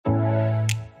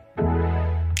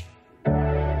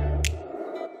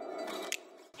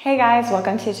Hey guys,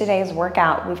 welcome to today's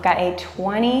workout. We've got a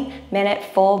 20-minute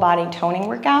full body toning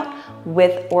workout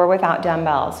with or without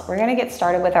dumbbells. We're gonna get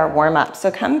started with our warm-up.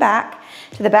 So come back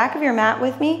to the back of your mat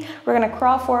with me. We're gonna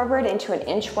crawl forward into an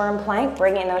inchworm plank,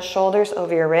 bringing those shoulders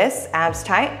over your wrists, abs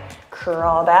tight,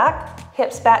 crawl back,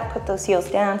 hips back, put those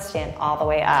heels down, stand all the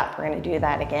way up. We're gonna do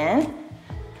that again.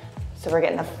 So we're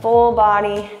getting the full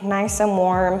body nice and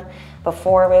warm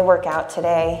before we work out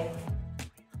today.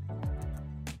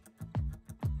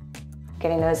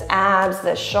 Getting those abs,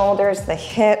 the shoulders, the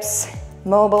hips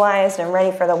mobilized and ready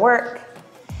for the work.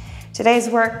 Today's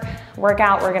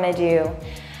workout, we're gonna do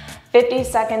 50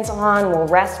 seconds on, we'll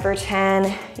rest for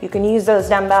 10. You can use those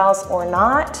dumbbells or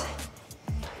not.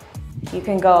 You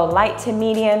can go light to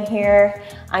medium here.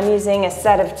 I'm using a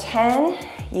set of 10.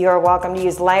 You are welcome to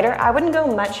use lighter. I wouldn't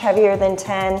go much heavier than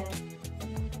 10.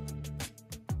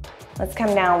 Let's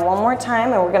come down one more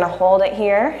time and we're gonna hold it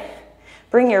here.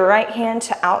 Bring your right hand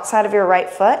to outside of your right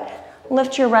foot.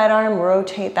 Lift your right arm,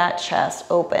 rotate that chest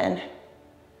open.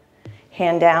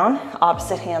 Hand down,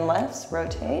 opposite hand lifts,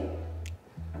 rotate.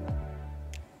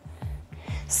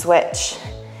 Switch.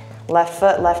 Left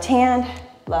foot, left hand,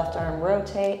 left arm,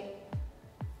 rotate.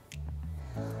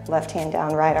 Left hand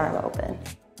down, right arm open.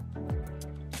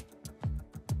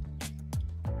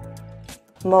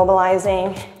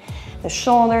 Mobilizing the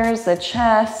shoulders, the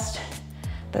chest,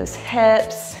 those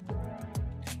hips.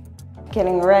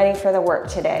 Getting ready for the work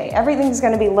today. Everything's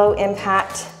gonna be low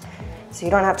impact, so you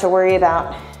don't have to worry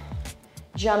about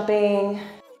jumping,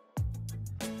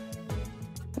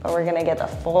 but we're gonna get the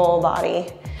full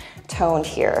body toned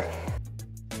here.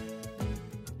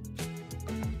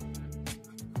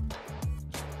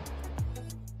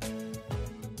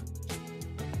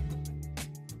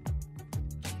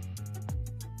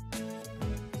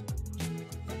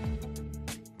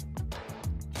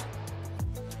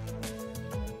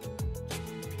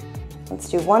 Let's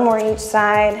do one more each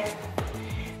side.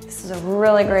 This is a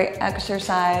really great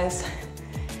exercise.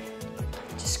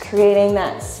 Just creating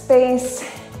that space,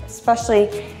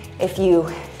 especially if you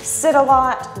sit a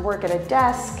lot, work at a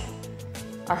desk,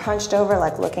 are hunched over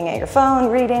like looking at your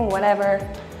phone, reading, whatever.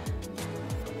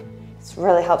 This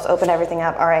really helps open everything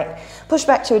up. All right, push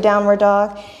back to a downward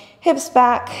dog, hips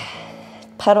back,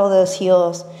 pedal those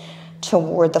heels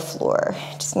toward the floor.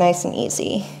 Just nice and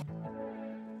easy.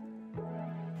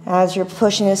 As you're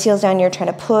pushing those heels down, you're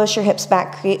trying to push your hips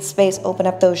back, create space, open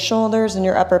up those shoulders and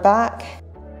your upper back.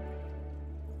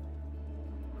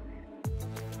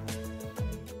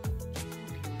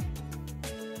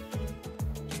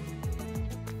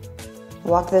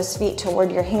 Walk those feet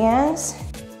toward your hands.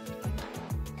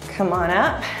 Come on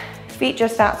up, feet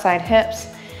just outside hips.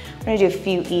 We're gonna do a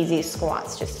few easy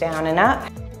squats, just down and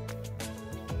up.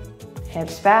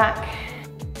 Hips back.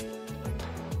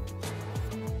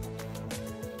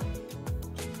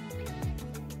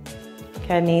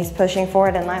 Good, knees pushing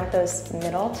forward in line with those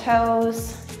middle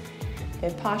toes.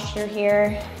 Good posture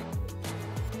here.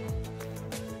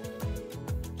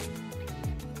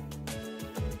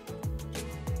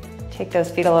 Take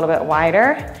those feet a little bit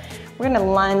wider. We're gonna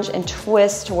lunge and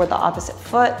twist toward the opposite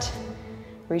foot,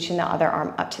 reaching the other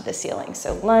arm up to the ceiling.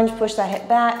 So lunge, push that hip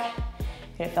back.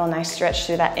 You're gonna feel a nice stretch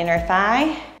through that inner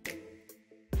thigh.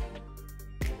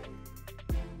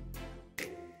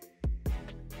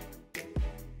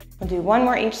 We'll do one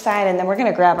more each side and then we're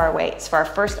gonna grab our weights for our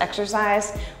first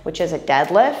exercise, which is a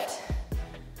deadlift.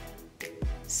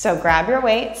 So grab your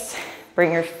weights,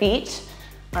 bring your feet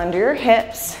under your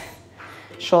hips,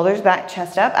 shoulders back,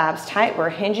 chest up, abs tight.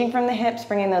 We're hinging from the hips,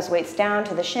 bringing those weights down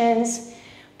to the shins,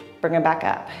 bring them back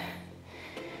up.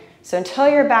 So until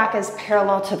your back is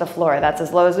parallel to the floor, that's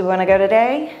as low as we wanna go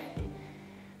today.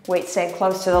 Weights stay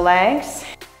close to the legs.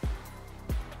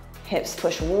 Hips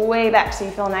push way back so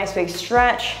you feel a nice big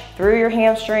stretch through your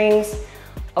hamstrings,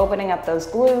 opening up those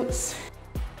glutes.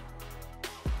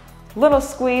 Little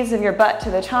squeeze of your butt to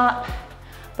the top,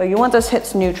 but you want those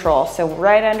hips neutral, so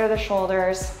right under the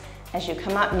shoulders as you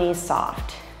come up, knees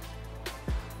soft.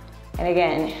 And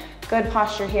again, good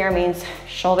posture here means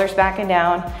shoulders back and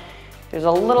down. There's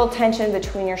a little tension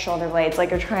between your shoulder blades, like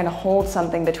you're trying to hold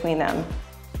something between them.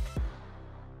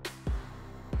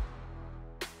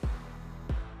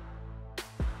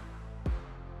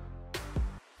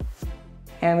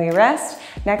 And we rest.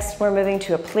 Next, we're moving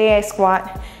to a plie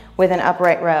squat with an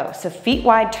upright row. So feet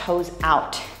wide, toes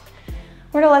out.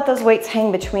 We're gonna let those weights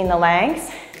hang between the legs.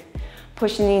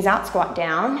 Push the knees out, squat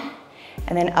down,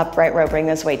 and then upright row, bring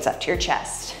those weights up to your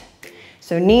chest.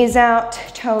 So knees out,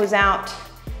 toes out.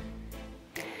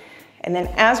 And then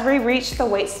as we reach the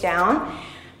weights down,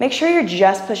 make sure you're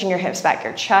just pushing your hips back.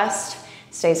 Your chest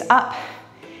stays up.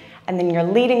 And then you're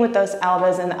leading with those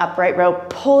elbows in the upright row,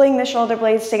 pulling the shoulder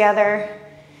blades together.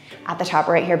 At the top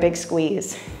right here, big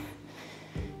squeeze.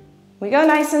 We go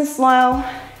nice and slow.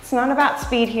 It's not about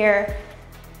speed here.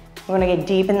 We want to get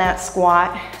deep in that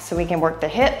squat so we can work the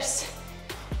hips,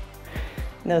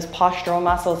 those postural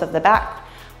muscles of the back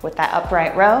with that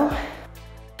upright row.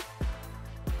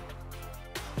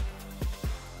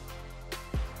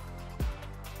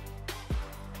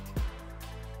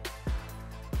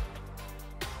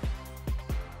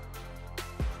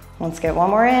 Let's get one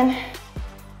more in.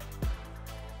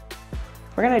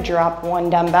 We're gonna drop one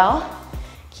dumbbell.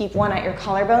 Keep one at your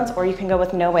collarbones, or you can go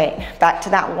with no weight. Back to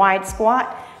that wide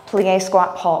squat, plie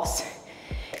squat pulse.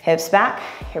 Hips back,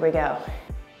 here we go.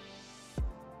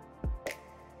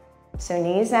 So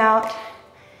knees out,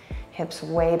 hips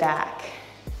way back.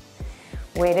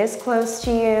 Weight is close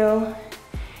to you,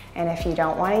 and if you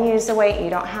don't wanna use the weight, you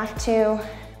don't have to.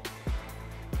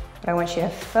 But I want you to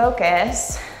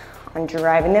focus on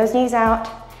driving those knees out,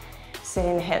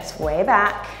 sitting the hips way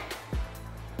back,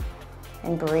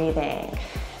 and breathing.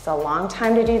 It's a long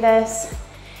time to do this.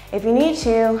 If you need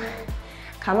to,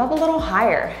 come up a little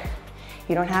higher.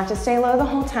 You don't have to stay low the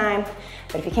whole time,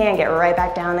 but if you can, get right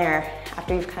back down there.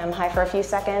 After you've come high for a few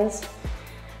seconds,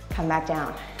 come back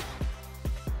down.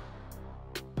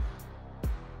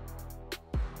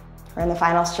 We're in the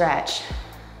final stretch.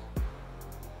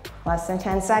 Less than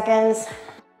 10 seconds.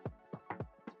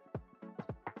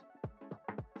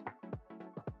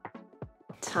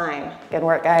 Time. Good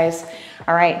work, guys.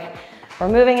 All right, we're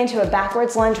moving into a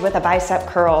backwards lunge with a bicep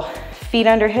curl. Feet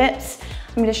under hips.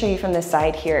 I'm going to show you from this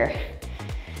side here.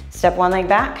 Step one leg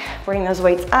back, bring those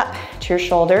weights up to your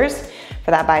shoulders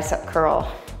for that bicep curl.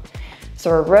 So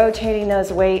we're rotating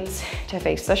those weights to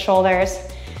face the shoulders,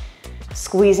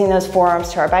 squeezing those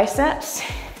forearms to our biceps.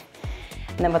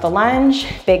 And then with a lunge,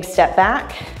 big step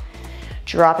back,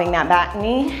 dropping that back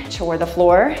knee toward the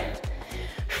floor.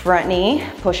 Front knee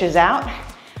pushes out,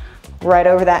 right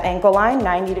over that ankle line,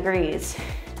 90 degrees.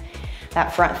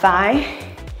 That front thigh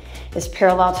is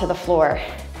parallel to the floor.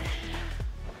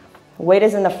 Weight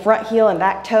is in the front heel and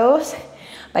back toes.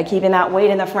 By keeping that weight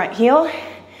in the front heel,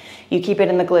 you keep it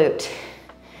in the glute.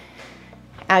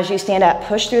 As you stand up,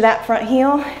 push through that front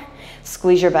heel,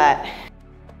 squeeze your butt.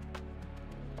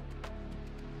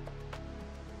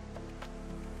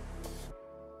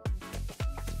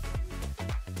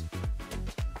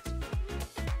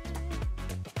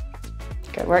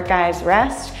 Good work, guys.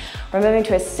 Rest. We're moving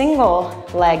to a single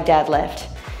leg deadlift.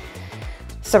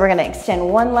 So we're gonna extend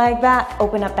one leg back,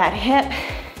 open up that hip.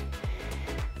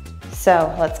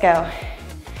 So let's go.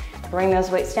 Bring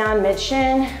those weights down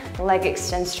mid-shin, leg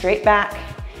extends straight back,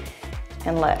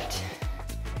 and lift.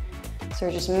 So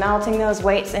we're just melting those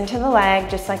weights into the leg,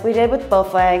 just like we did with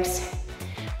both legs.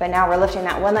 But now we're lifting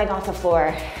that one leg off the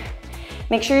floor.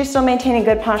 Make sure you're still maintaining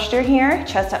good posture here,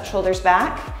 chest up, shoulders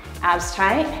back, abs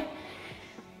tight.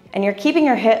 And you're keeping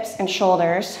your hips and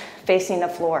shoulders facing the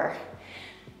floor.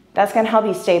 That's gonna help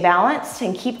you stay balanced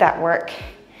and keep that work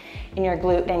in your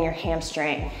glute and your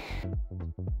hamstring.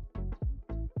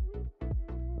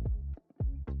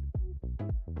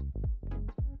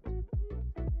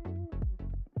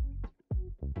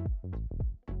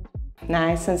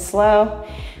 Nice and slow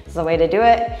is the way to do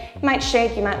it. You might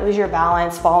shake, you might lose your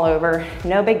balance, fall over,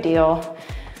 no big deal.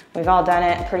 We've all done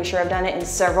it. I'm pretty sure I've done it in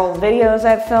several videos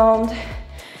I've filmed.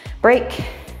 Break.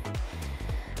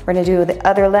 We're gonna do the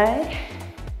other leg.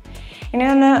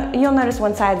 And you'll notice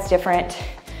one side's different,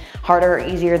 harder or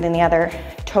easier than the other.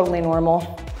 Totally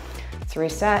normal. Let's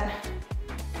reset.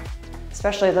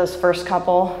 Especially those first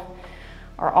couple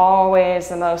are always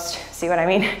the most, see what I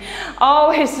mean?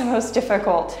 Always the most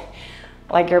difficult.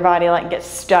 Like your body gets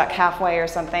stuck halfway or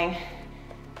something.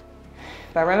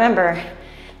 But remember,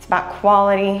 it's about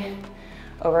quality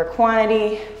over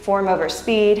quantity, form over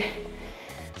speed.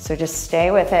 So just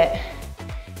stay with it,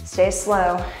 stay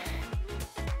slow.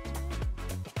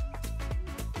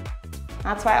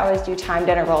 That's why I always do timed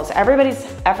intervals. Everybody's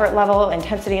effort level,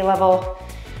 intensity level,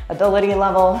 ability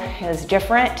level is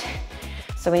different.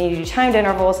 So when you do timed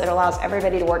intervals, it allows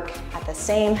everybody to work at the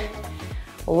same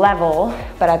level,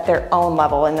 but at their own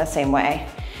level in the same way.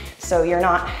 So you're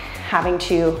not having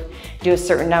to do a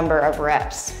certain number of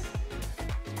reps.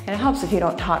 And it helps if you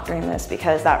don't talk during this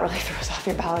because that really throws off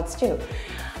your balance too.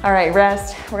 All right,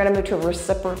 rest. We're gonna move to a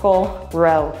reciprocal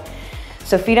row.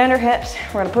 So feet under hips,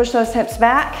 we're gonna push those hips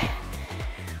back.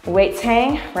 Weights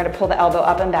hang, we're gonna pull the elbow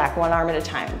up and back, one arm at a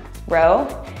time. Row,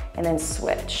 and then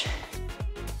switch.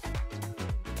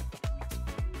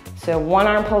 So one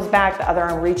arm pulls back, the other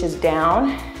arm reaches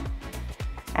down.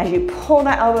 As you pull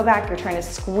that elbow back, you're trying to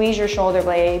squeeze your shoulder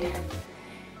blade.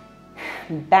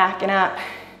 backing up.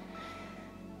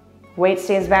 Weight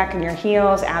stays back in your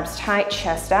heels, abs tight,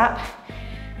 chest up.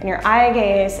 And your eye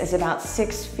gaze is about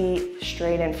 6 feet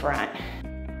straight in front.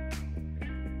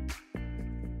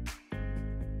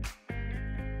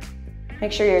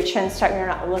 Make sure your chin's tucked and you're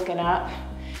not looking up.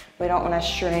 We don't want to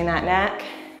strain that neck.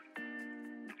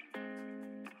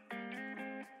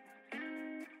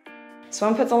 This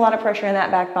one puts a lot of pressure in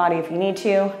that back body if you need to.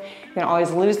 You can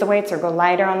always lose the weights or go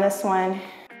lighter on this one.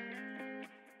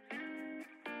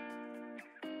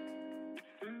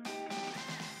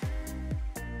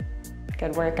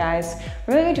 Good work, guys.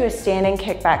 We're moving to a standing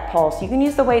kickback pulse. You can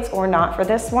use the weights or not for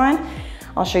this one.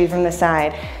 I'll show you from the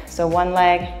side. So one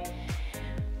leg,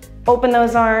 open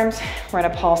those arms. We're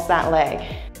gonna pulse that leg.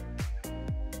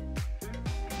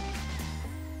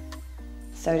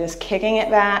 So just kicking it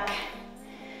back,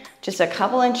 just a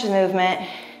couple inches movement.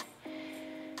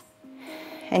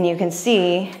 And you can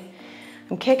see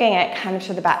I'm kicking it kind of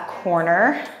to the back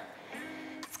corner.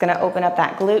 It's gonna open up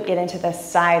that glute, get into the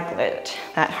side glute,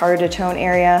 that hard to tone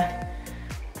area.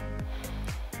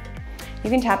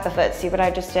 You can tap the foot, see what I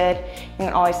just did? You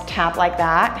can always tap like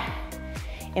that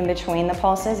in between the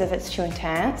pulses if it's too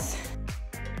intense.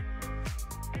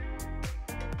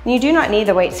 And you do not need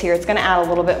the weights here. It's gonna add a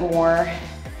little bit more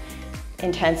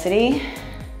intensity,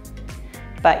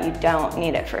 but you don't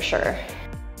need it for sure.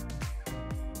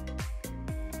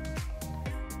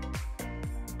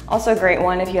 Also a great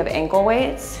one if you have ankle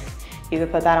weights. You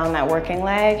could put that on that working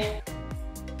leg.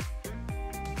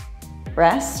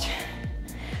 Rest.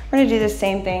 We're gonna do the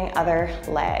same thing, other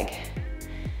leg.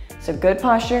 So good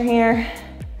posture here.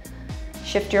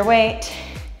 Shift your weight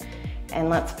and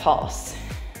let's pulse.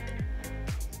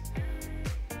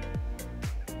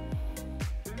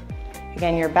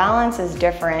 Again, your balance is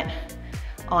different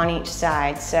on each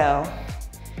side, so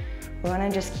we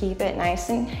wanna just keep it nice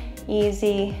and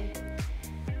easy.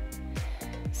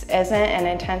 This isn't an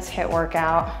intense HIIT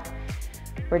workout.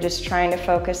 We're just trying to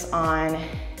focus on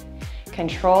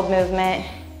controlled movement.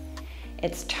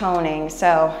 It's toning,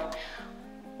 so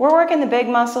we're working the big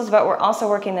muscles, but we're also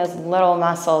working those little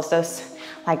muscles, those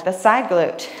like the side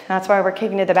glute. That's why we're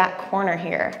kicking to the back corner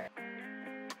here.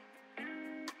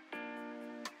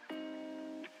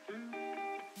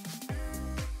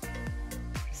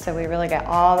 So we really get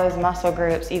all those muscle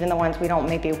groups, even the ones we don't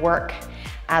maybe work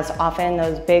as often,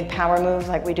 those big power moves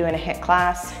like we do in a HIIT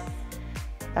class.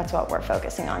 That's what we're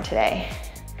focusing on today.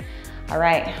 All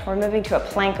right, we're moving to a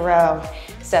plank row.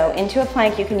 So into a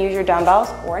plank, you can use your dumbbells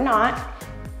or not,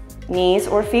 knees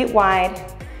or feet wide,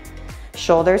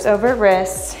 shoulders over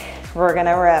wrists. We're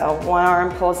gonna row. One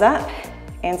arm pulls up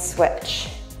and switch.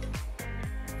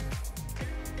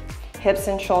 Hips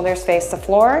and shoulders face the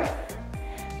floor.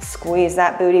 Squeeze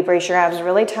that booty, brace your abs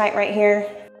really tight right here.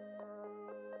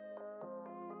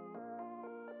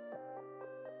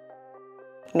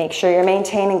 Make sure you're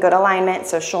maintaining good alignment,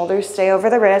 so shoulders stay over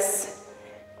the wrists,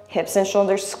 hips and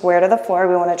shoulders square to the floor.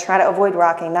 We wanna try to avoid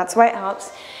rocking. That's why it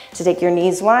helps to take your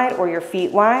knees wide or your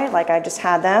feet wide, like I just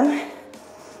had them.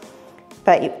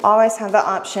 But you always have the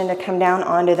option to come down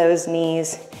onto those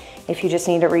knees if you just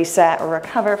need to reset or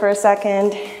recover for a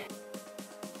second.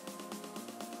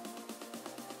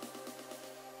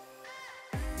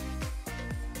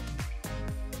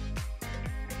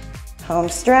 Home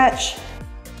stretch.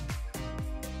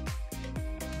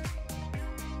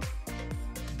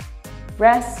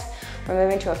 Rest. We're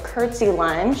moving to a curtsy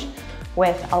lunge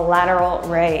with a lateral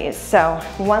raise. So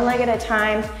one leg at a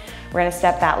time, we're gonna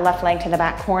step that left leg to the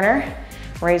back corner,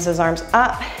 raise those arms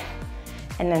up,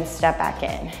 and then step back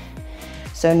in.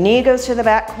 So knee goes to the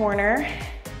back corner,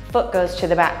 foot goes to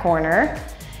the back corner,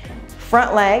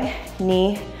 front leg,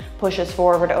 knee pushes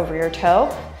forward over your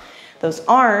toe. Those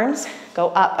arms go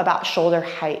up about shoulder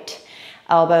height,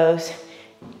 elbows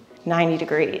 90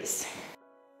 degrees.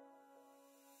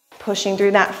 Pushing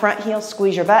through that front heel,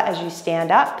 squeeze your butt as you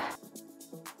stand up.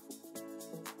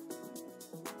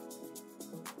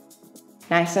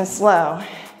 Nice and slow.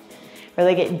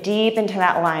 Really get deep into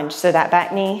that lunge, so that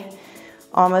back knee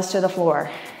almost to the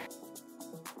floor.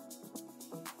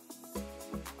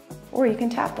 Or you can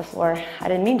tap the floor. I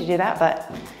didn't mean to do that,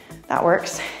 but that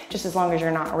works. Just as long as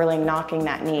you're not really knocking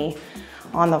that knee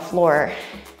on the floor,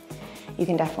 you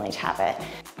can definitely tap it.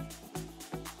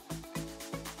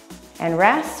 And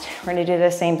rest. We're gonna do the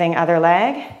same thing, other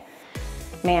leg.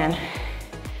 Man,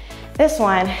 this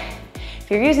one,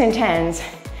 if you're using tens,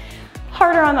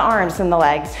 harder on the arms than the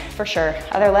legs, for sure.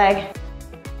 Other leg.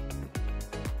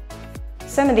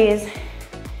 Some of these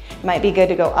might be good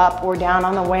to go up or down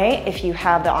on the weight if you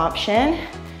have the option.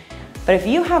 But if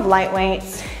you have light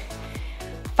weights,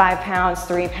 5 pounds,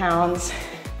 3 pounds,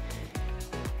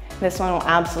 this one will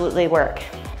absolutely work.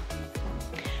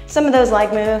 Some of those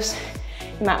leg moves,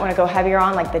 you might wanna go heavier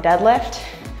on, like the deadlift,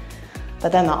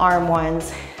 but then the arm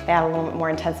ones, they add a little bit more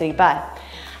intensity, but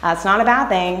it's not a bad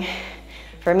thing.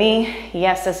 For me,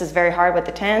 yes, this is very hard with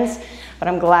the 10s, but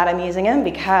I'm glad I'm using them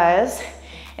because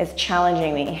it's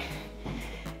challenging me.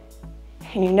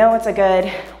 And you know it's a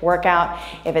good workout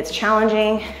if it's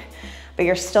challenging, but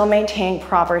you're still maintaining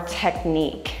proper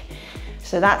technique.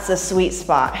 So that's the sweet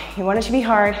spot. You want it to be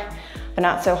hard, but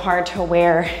not so hard to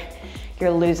where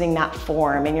you're losing that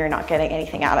form and you're not getting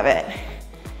anything out of it.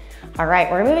 All right,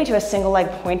 we're moving to a single leg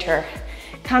pointer.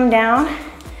 Come down,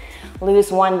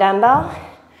 lose one dumbbell.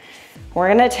 We're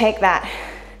gonna take that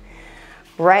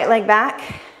right leg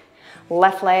back,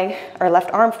 left leg or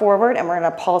left arm forward, and we're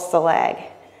gonna pulse the leg.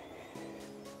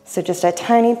 So just a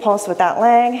tiny pulse with that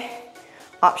leg.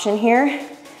 Option here,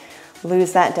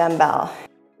 lose that dumbbell.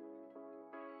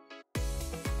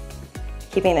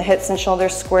 Keeping the hips and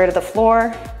shoulders square to the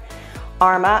floor,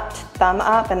 arm up, thumb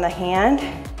up in the hand,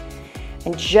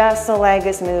 and just the leg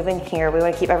is moving here. We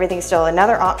wanna keep everything still.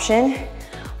 Another option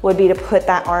would be to put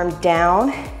that arm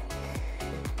down.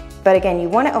 But again, you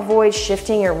wanna avoid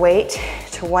shifting your weight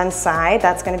to one side.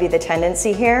 That's gonna be the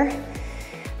tendency here.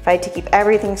 Fight to keep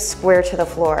everything square to the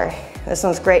floor. This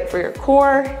one's great for your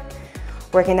core,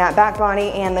 working that back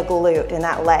body and the glute in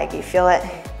that leg. You feel it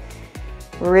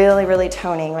really, really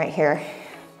toning right here.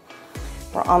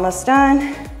 We're almost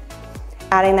done.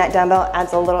 Adding that dumbbell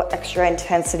adds a little extra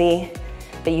intensity,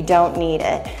 but you don't need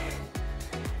it.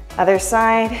 Other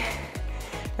side,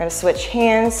 we're gonna switch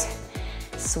hands,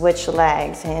 switch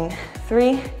legs in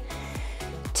 3,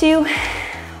 2,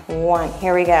 1.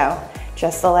 Here we go.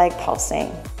 Just the leg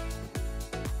pulsing.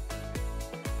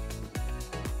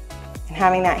 And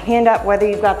having that hand up, whether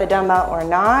you've got the dumbbell or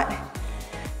not,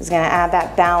 is gonna add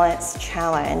that balance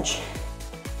challenge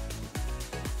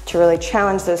to really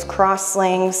challenge those cross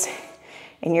slings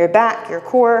in your back, your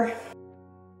core.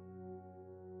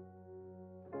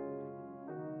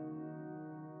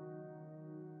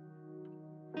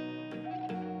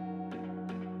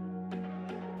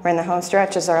 We're in the home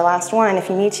stretch as our last one. If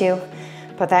you need to,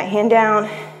 put that hand down,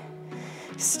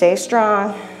 stay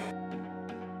strong.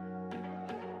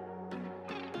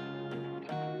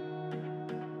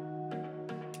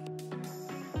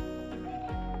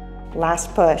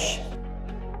 Last push.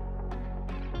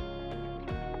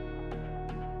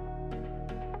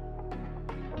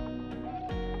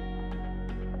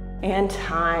 And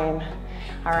time.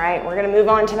 All right, we're gonna move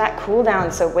on to that cool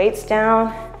down. So weights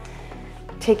down,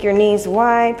 take your knees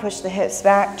wide, push the hips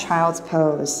back, child's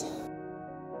pose.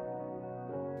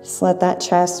 Just let that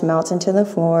chest melt into the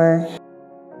floor.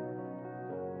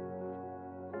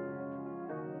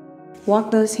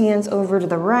 Walk those hands over to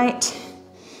the right.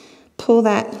 Pull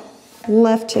that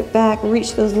left hip back,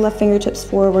 reach those left fingertips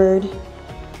forward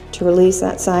to release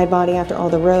that side body after all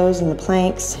the rows and the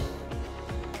planks.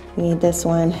 We need this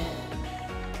one.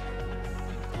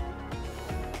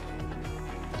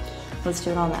 Let's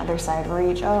do it on the other side.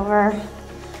 Reach over,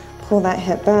 pull that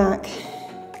hip back.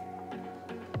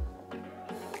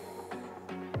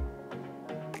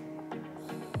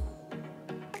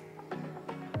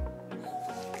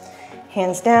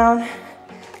 Hands down,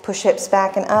 push hips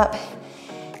back and up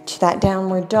to that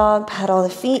downward dog. Pedal the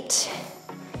feet.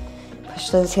 Push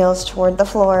those heels toward the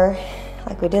floor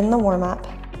like we did in the warm-up.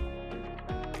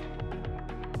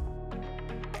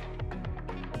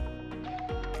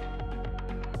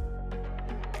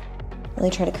 Really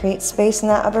try to create space in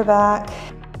that upper back.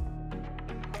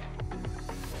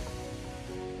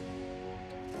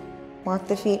 Walk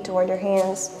the feet toward your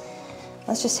hands.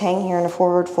 Let's just hang here in a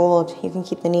forward fold. You can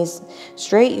keep the knees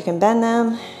straight, you can bend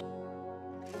them.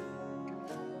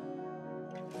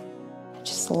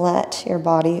 Just let your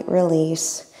body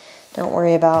release. Don't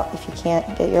worry about if you can't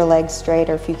get your legs straight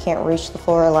or if you can't reach the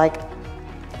floor, like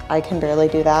I can barely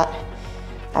do that.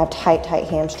 I have tight, tight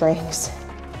hamstrings.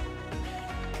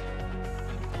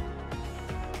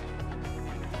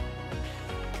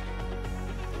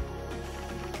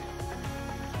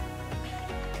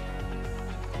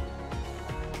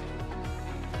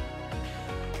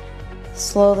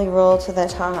 Slowly roll to the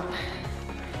top.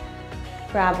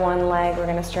 Grab one leg, we're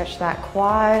gonna stretch that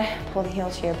quad, pull the heel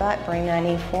to your butt, bring that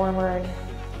knee forward.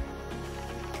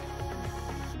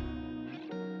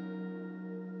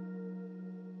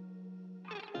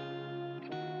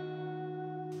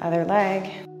 Other leg.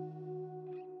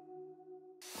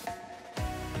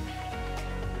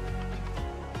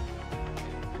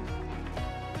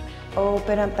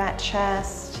 Open up that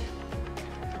chest.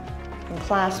 And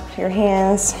clasp your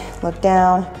hands, look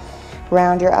down,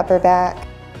 round your upper back.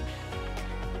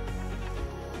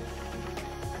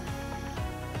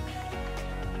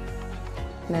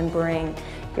 And then bring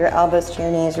your elbows to your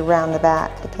knees around the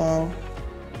back again.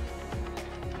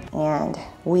 And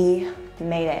we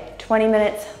made it. 20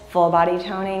 minutes, full body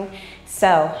toning.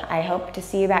 So I hope to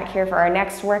see you back here for our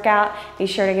next workout. Be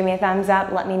sure to give me a thumbs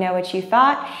up. Let me know what you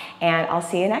thought, and I'll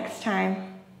see you next time.